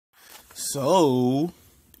So,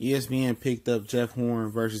 ESPN picked up Jeff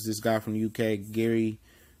Horn versus this guy from the UK, Gary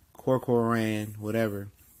Corcoran, whatever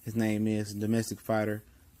his name is, a domestic fighter.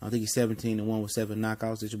 I think he's 17-1 with 7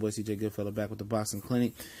 knockouts. It's your boy CJ Goodfella back with the Boxing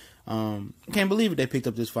Clinic. Can't believe it they picked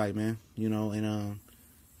up this fight, man. I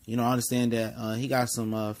understand that he got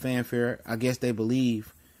some fanfare. I guess they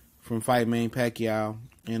believe from Fight Main Pacquiao,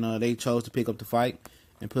 and they chose to pick up the fight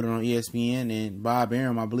and put it on ESPN. And Bob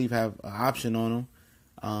Arum, I believe, have an option on him.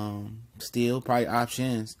 Still, probably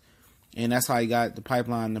options. And that's how he got the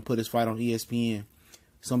pipeline to put his fight on ESPN.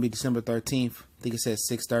 It's going to be December 13th. I think it says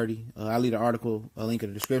 6:30. I'll leave the article, a link in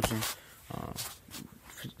the description,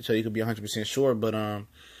 so you can be 100% sure. But, at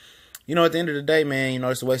the end of the day, man,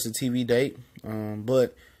 it's a waste of TV date.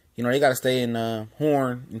 But, they got to stay in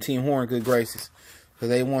Horn and Team Horn good graces. Because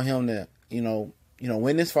they want him to,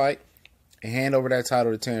 win this fight and hand over that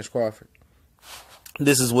title to Terrence Crawford.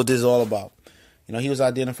 This is what this is all about. He was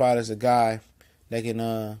identified as a guy that can,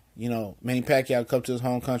 Manny Pacquiao come to his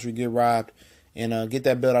home country, get robbed, and get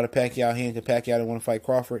that belt out of Pacquiao hand because Pacquiao didn't want to fight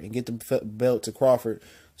Crawford, and get the belt to Crawford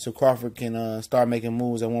so Crawford can start making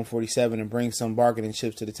moves at 147 and bring some bargaining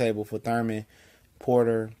chips to the table for Thurman,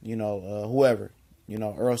 Porter, whoever,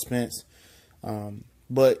 Earl Spence.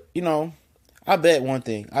 But, I bet one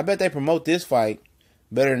thing. I bet they promote this fight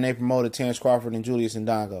better than they promoted Terrence Crawford and Julius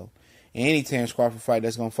Ndongo. And any Terrence Crawford fight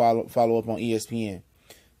that's going to follow up on ESPN.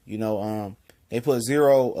 They put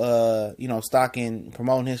zero, stock in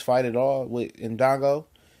promoting his fight at all with Ndongo.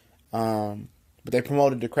 But they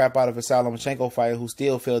promoted the crap out of a Sal Lomachenko fighter who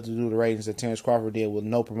still failed to do the ratings that Terrence Crawford did with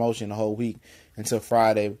no promotion the whole week until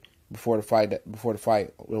Friday before the fight.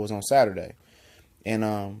 It was on Saturday.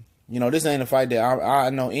 And, this ain't a fight that I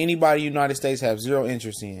know anybody in the United States have zero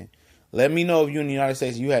interest in. Let me know if you in the United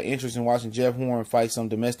States you had interest in watching Jeff Horn fight some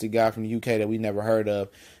domestic guy from the UK that we never heard of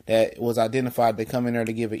that was identified to come in there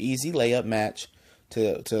to give an easy layup match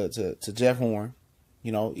to Jeff Horn.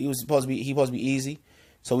 He was supposed to be easy,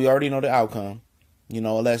 so we already know the outcome.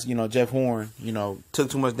 Unless Jeff Horn took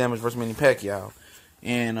too much damage versus Manny Pacquiao,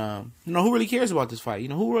 and who really cares about this fight?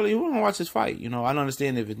 Who want to watch this fight? I don't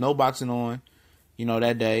understand if it's no boxing on,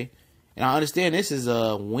 that day, and I understand this is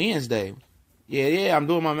Wednesday. Yeah, I'm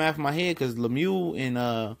doing my math in my head because Lemieux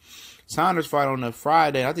and Saunders fight on a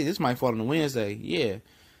Friday. I think this might fall on a Wednesday. Yeah,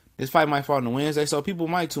 this fight might fall on a Wednesday, so people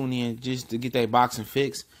might tune in just to get their boxing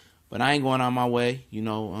fix. But I ain't going on my way.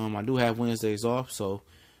 I do have Wednesdays off, so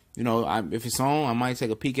if it's on, I might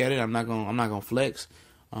take a peek at it. I'm not gonna flex.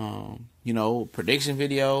 Prediction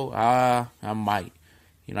video, I might.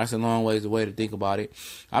 That's a long ways away to think about it.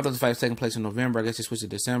 I thought the fight was taking place in November. I guess they switched to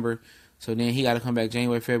December. So then he got to come back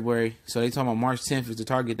January, February. So they talking about March 10th is the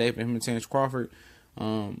target date for him and Terrence Crawford.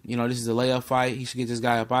 This is a layup fight. He should get this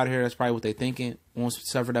guy up out of here. That's probably what they thinking. Won't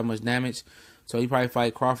suffer that much damage. So he probably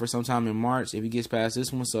fight Crawford sometime in March if he gets past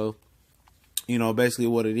this one. So, basically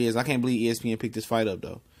what it is. I can't believe ESPN picked this fight up,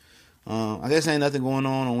 though. I guess ain't nothing going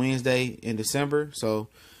on Wednesday in December. So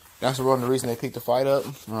that's the reason they picked the fight up.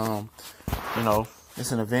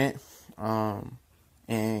 It's an event.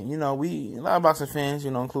 And, we, a lot of boxing fans,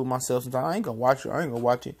 include myself sometimes, I ain't gonna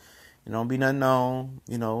watch it. Don't be nothing on.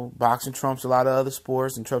 Boxing trumps a lot of other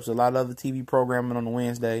sports and trumps a lot of other TV programming on a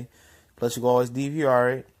Wednesday. Plus, you can always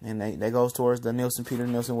DVR it, and that goes towards the Peter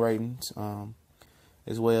Nielsen ratings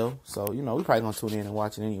as well. So, we probably gonna tune in and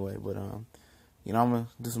watch it anyway. But, I'm gonna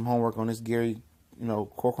do some homework on this Gary,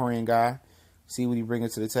 Corcoran guy, see what he bringing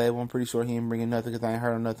to the table. I'm pretty sure he ain't bringing nothing because I ain't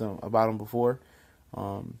heard nothing about him before.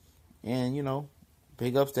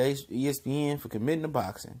 Big ups to ESPN for committing to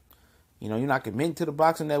boxing. You're not committing to the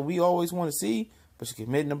boxing that we always want to see, but you're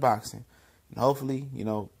committing to boxing. And hopefully,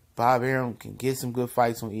 Bob Arum can get some good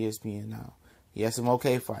fights on ESPN now. He has some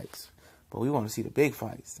okay fights, but we want to see the big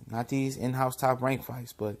fights, not these in-house top-ranked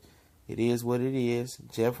fights, but it is what it is.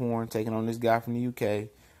 Jeff Horn taking on this guy from the UK,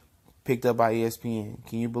 picked up by ESPN.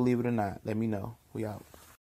 Can you believe it or not? Let me know. We out.